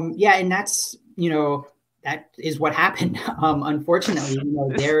 And that's, that is what happened. Unfortunately,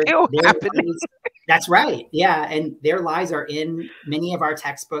 their lies, that's right. Yeah. And their lies are in many of our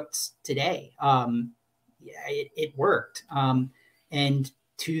textbooks today. It worked. And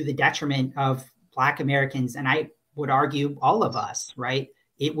to the detriment of Black Americans, and I would argue all of us, right?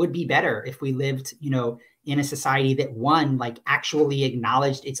 It would be better if we lived, in a society that, one, like actually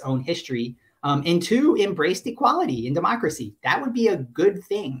acknowledged its own history, and two, embraced equality and democracy. That would be a good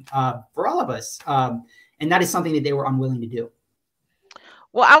thing for all of us. And that is something that they were unwilling to do.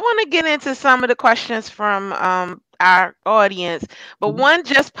 Well, I want to get into some of the questions from our audience, but one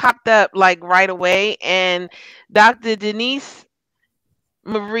just popped up like right away. And Dr. Denise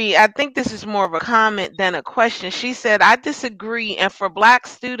Marie, I think this is more of a comment than a question. She said, I disagree. And for Black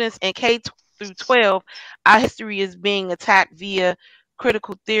students in K through 12, our history is being attacked via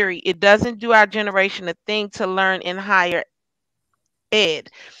critical theory. It doesn't do our generation a thing to learn in higher ed.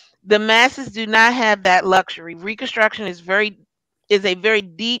 The masses do not have that luxury. Reconstruction is a very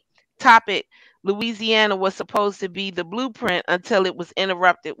deep topic. Louisiana was supposed to be the blueprint until it was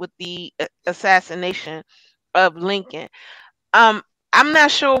interrupted with the assassination of Lincoln. I'm not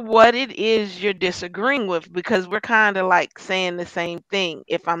sure what it is you're disagreeing with, because we're kind of like saying the same thing,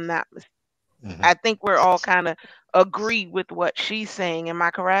 if I'm not mistaken. I think we're all kind of agree with what she's saying. Am I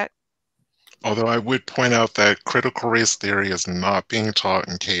correct? Although I would point out that critical race theory is not being taught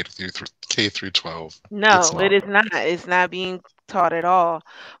in K through 12. It's No, it not. is not. It's not being taught at all.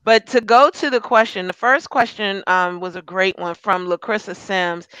 But to go to the question, the first question was a great one from Lacrissa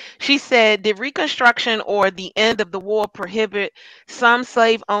Sims. She said, did Reconstruction or the end of the war prohibit some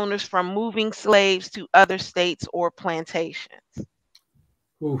slave owners from moving slaves to other states or plantations?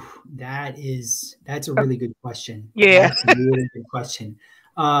 Ooh, that's a really good question. Yeah. That's a really good question.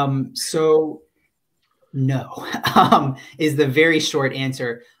 So no, is the very short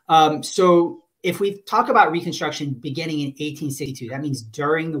answer. So if we talk about Reconstruction beginning in 1862, that means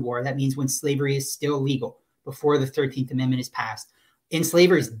during the war. That means when slavery is still legal, before the 13th Amendment is passed.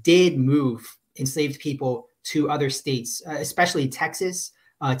 Enslavers did move enslaved people to other states, especially Texas.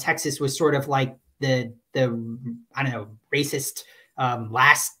 Texas was sort of like the I don't know, racist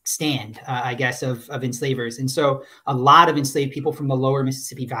last stand, I guess, of enslavers. And so a lot of enslaved people from the lower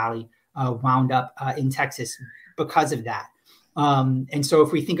Mississippi Valley wound up in Texas because of that. And so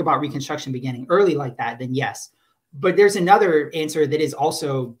if we think about Reconstruction beginning early like that, then yes. But there's another answer that is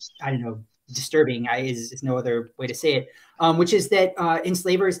also, I don't know, disturbing, is no other way to say it, which is that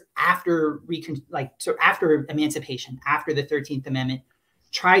enslavers after emancipation, after the 13th Amendment,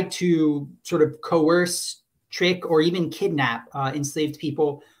 tried to sort of coerce, trick, or even kidnap enslaved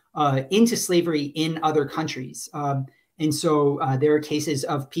people into slavery in other countries. And so there are cases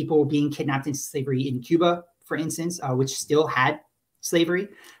of people being kidnapped into slavery in Cuba, for instance, which still had slavery,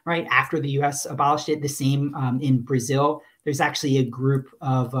 right, after the U.S. abolished it. The same in Brazil. There's actually a group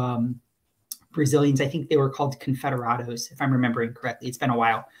of Brazilians, I think they were called Confederados, if I'm remembering correctly. It's been a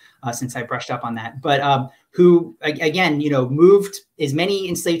while since I brushed up on that. But who, again, moved as many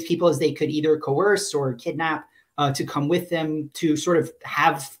enslaved people as they could either coerce or kidnap to come with them to sort of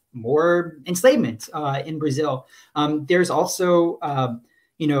have more enslavement in Brazil. There's also,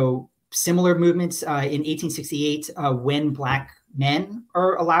 similar movements in 1868 when Black men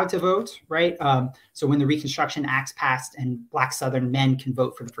are allowed to vote, right? So when the Reconstruction Act's passed and Black Southern men can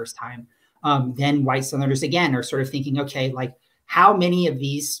vote for the first time, then white Southerners again are sort of thinking, okay, like how many of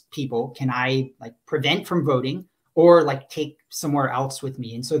these people can I like prevent from voting or like take somewhere else with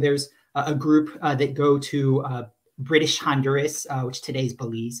me? And so there's a group that go to British Honduras, which today is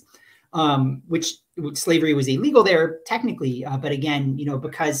Belize, which slavery was illegal there technically, but again,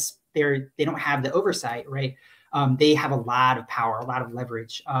 because they don't have the oversight, right? They have a lot of power, a lot of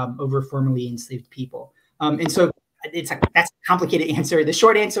leverage over formerly enslaved people. And so that's a complicated answer. The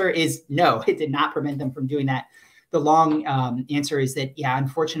short answer is no, it did not prevent them from doing that. The long answer is that, yeah,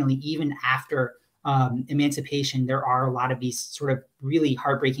 unfortunately, even after emancipation, there are a lot of these sort of really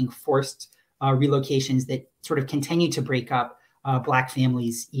heartbreaking forced relocations that sort of continue to break up Black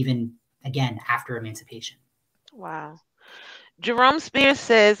families, even again after emancipation. Wow. Jerome Spears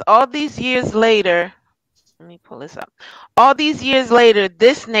says, all these years later, let me pull this up. All these years later,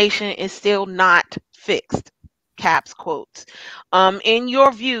 this nation is still not fixed. Caps quotes. In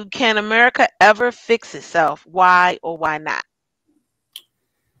your view, can America ever fix itself? Why or why not?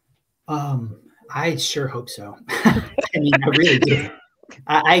 I sure hope so. I mean, I really do.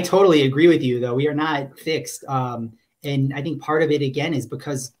 I totally agree with you, though. We are not fixed. And I think part of it, again, is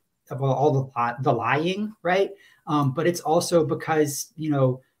because of all the lying, right? But it's also because,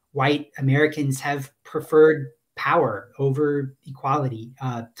 white Americans have preferred power over equality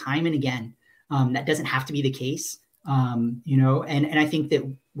time and again. That doesn't have to be the case, and I think that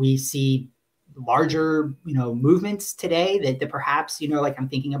we see larger, movements today that perhaps, like I'm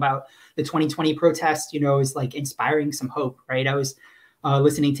thinking about the 2020 protest, is like inspiring some hope, right? I was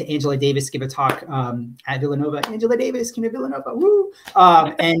listening to Angela Davis give a talk at Villanova. Angela Davis, came to Villanova, woo!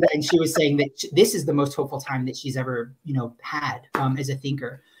 And she was saying that this is the most hopeful time that she's ever, had as a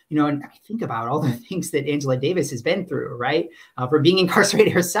thinker. And I think about all the things that Angela Davis has been through, right? For being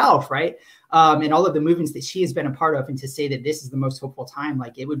incarcerated herself, right? And all of the movements that she has been a part of, and to say that this is the most hopeful time,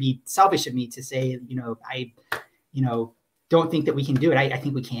 like it would be selfish of me to say, I, don't think that we can do it. I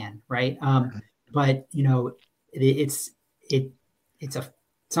think we can, right? But it's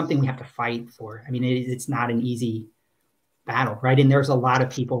something we have to fight for. I mean, it's not an easy battle, right? And there's a lot of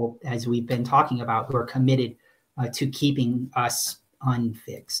people, as we've been talking about, who are committed to keeping us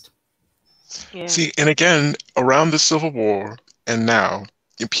unfixed. Yeah. See, and again, around the Civil War and now,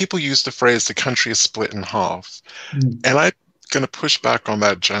 people use the phrase the country is split in half. And I'm going to push back on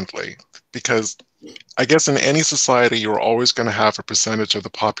that gently, because I guess in any society, you're always going to have a percentage of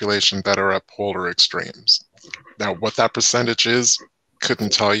the population that are at polar extremes. Now, what that percentage is,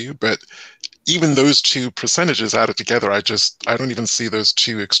 couldn't tell you, but even those two percentages added together, I don't even see those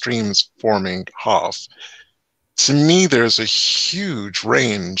two extremes forming half. To me, there's a huge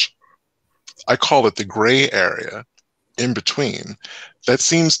range I call it the gray area in between, that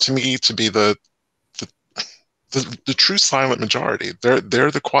seems to me to be the true silent majority. They're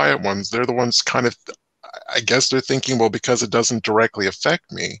the quiet ones. They're the ones kind of, I guess they're thinking, well, because it doesn't directly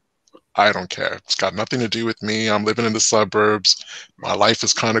affect me, I don't care. It's got nothing to do with me. I'm living in the suburbs. My life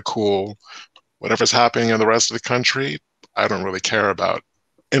is kind of cool. Whatever's happening in the rest of the country, I don't really care about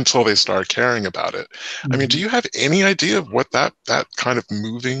until they start caring about it. I mean, do you have any idea of what that kind of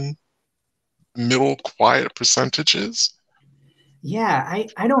moving middle quiet percentage is? Yeah,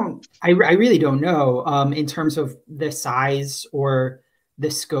 I really don't know in terms of the size or the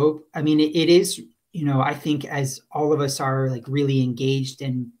scope. I mean, it is, I think as all of us are like really engaged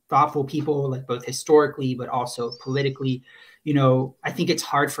and thoughtful people, like both historically, but also politically, I think it's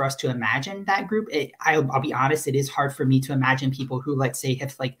hard for us to imagine that group. I'll be honest, it is hard for me to imagine people who, let's say,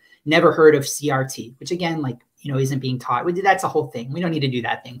 have like never heard of CRT, which again, like, isn't being taught. That's a whole thing. We don't need to do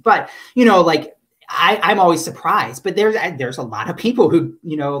that thing. But, like, I'm always surprised, but there's a lot of people who,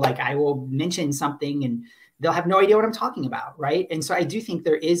 like I will mention something and they'll have no idea what I'm talking about. Right. And so I do think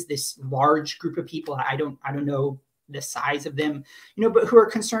there is this large group of people. I don't know the size of them, but who are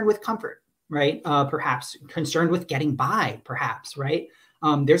concerned with comfort, right? Perhaps concerned with getting by, perhaps, right?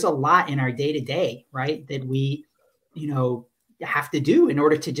 There's a lot in our day to day, right, that we, have to do in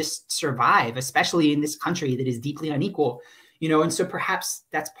order to just survive, especially in this country that is deeply unequal. And so perhaps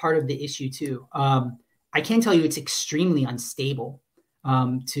that's part of the issue too. I can tell you it's extremely unstable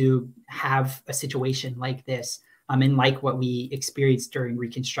to have a situation like this and like what we experienced during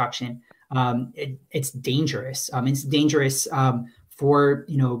Reconstruction. It's dangerous. It's dangerous for,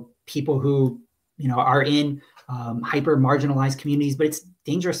 people who, are in hyper marginalized communities, but it's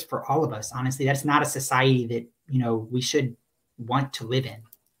dangerous for all of us. Honestly, that's not a society that, we should want to live in.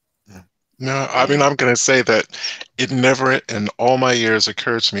 No, I mean, I'm going to say that it never in all my years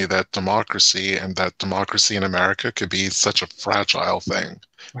occurred to me that democracy in America could be such a fragile thing.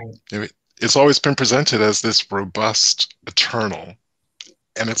 Right. It's always been presented as this robust, eternal,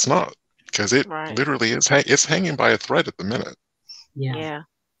 and it's not, because it literally is. It's hanging by a thread at the minute. Yeah.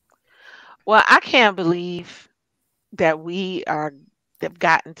 Well, I can't believe that we have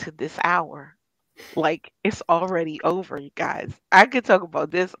gotten to this hour. Like, it's already over, you guys. I could talk about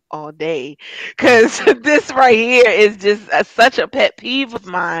this all day because this right here is just such a pet peeve of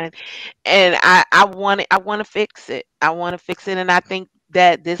mine, and I want to fix it. I want to fix it, and I think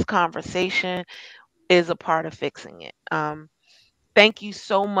that this conversation is a part of fixing it. Thank you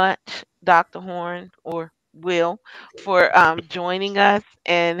so much, Dr. Horne or Will, for joining us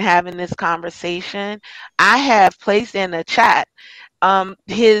and having this conversation. I have placed in a chat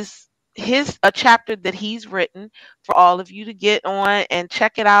his a chapter that he's written for all of you to get on and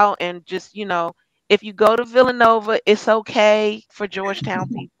check it out, and just, if you go to Villanova, it's okay for Georgetown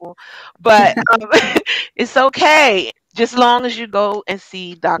people, but it's okay just long as you go and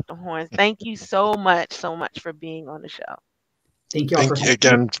see Dr. Horne. Thank you so much for being on the show. Thank you all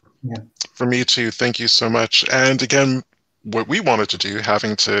again. For me too. Thank you so much. And again, what we wanted to do,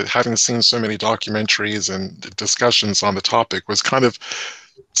 having seen so many documentaries and discussions on the topic, was kind of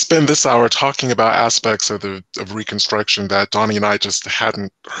spend this hour talking about aspects of Reconstruction that Donnie and I just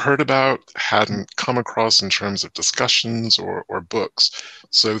hadn't heard about, hadn't come across in terms of discussions or books.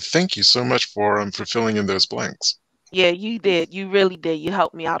 So thank you so much for filling in those blanks. Yeah, you did. You really did. You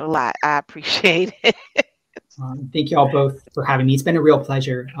helped me out a lot. I appreciate it. Thank you all both for having me. It's been a real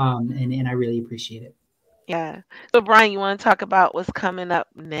pleasure, and I really appreciate it. Yeah. So, Brian, you want to talk about what's coming up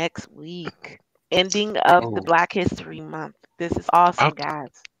next week? Ending of the Black History Month. This is awesome, guys.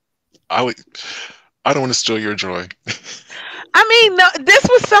 I don't want to steal your joy. I mean, no, this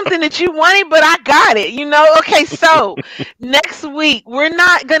was something that you wanted, but I got it. Okay. So next week we're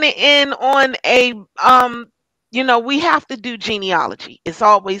not gonna end on a we have to do genealogy. It's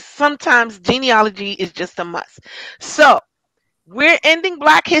always, sometimes genealogy is just a must. So we're ending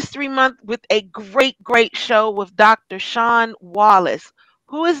Black History Month with a great show with Dr. Sean Wallace.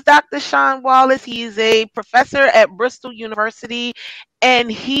 Who is Dr. Sean Wallace? He is a professor at Bristol University,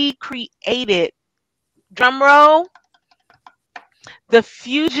 and he created, drumroll, the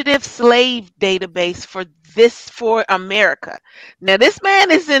Fugitive Slave Database for America. Now, this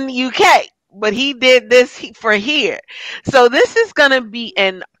man is in the UK, but he did this for here. So this is going to be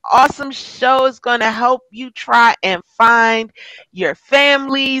an awesome show. It's going to help you try and find your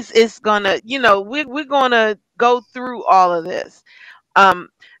families. It's going to, we're going to go through all of this. I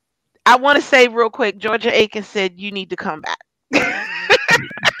want to say real quick, Georgia Aiken said you need to come back.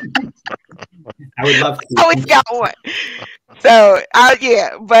 I would love to. Always got one. So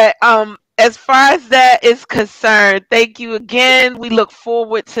yeah, but as far as that is concerned, thank you again. We look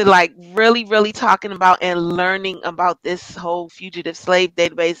forward to like really, really talking about and learning about this whole fugitive slave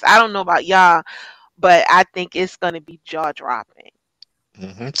database. I don't know about y'all, but I think it's going to be jaw dropping.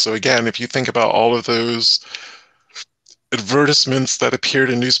 So again, if you think about all of those advertisements that appeared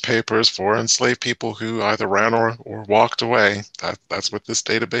in newspapers for enslaved people who either ran or walked away, that's what this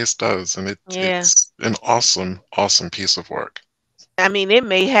database does. And Yeah. it's an awesome, awesome piece of work. I mean, it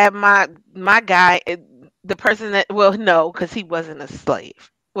may have my guy, the person that, well, no, because he wasn't a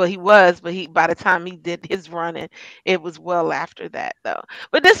slave. Well, he was, but he by the time he did his running, it was well after that, though.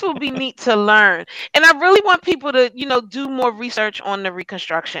 But this will be neat to learn, and I really want people to, do more research on the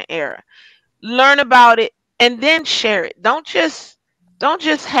Reconstruction era, learn about it, and then share it. Don't just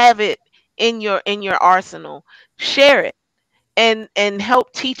have it in your arsenal. Share it and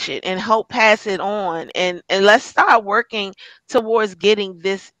help teach it and help pass it on, and let's start working towards getting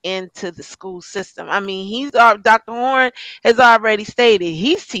this into the school system. I mean, Dr. Horne has already stated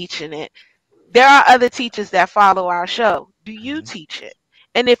he's teaching it. There are other teachers that follow our show. Do you Mhm. teach it?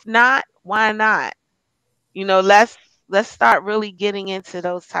 And if not, why not? Let's start really getting into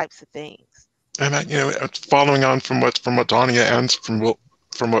those types of things. And following on from what Donia and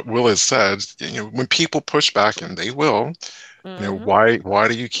from what Will has said, when people push back, and they will, Hmm. why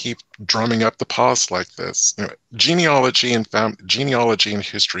do you keep drumming up the past like this? Genealogy and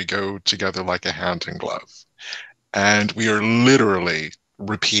history go together like a hand in glove, and we are literally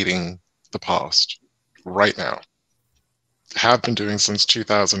repeating the past right now. Have been doing since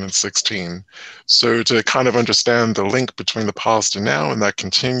 2016. So to kind of understand the link between the past and now and that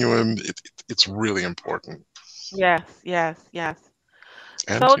continuum, it's really important. Yes, yes, yes.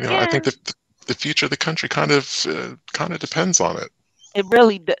 And So I think again, the future of the country kind of depends on it. it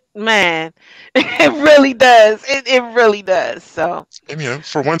really, man, it really does. It really does. So. And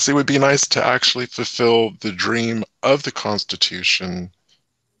for once, it would be nice to actually fulfill the dream of the Constitution.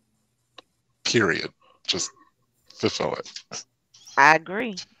 Period. Just fulfill it. I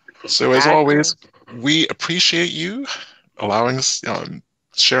agree. So as I agree. always, we appreciate you allowing us,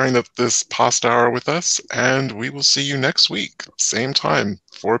 sharing this past hour with us, and we will see you next week, same time,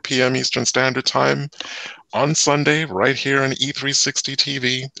 4 p.m. Eastern Standard Time on Sunday, right here on E360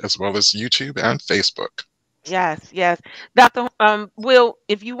 TV, as well as YouTube and Facebook. Yes, yes. Dr. Will,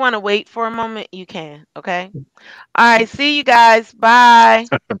 if you want to wait for a moment, you can. Okay. All right. See you guys. Bye.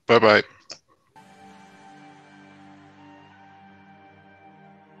 Bye bye.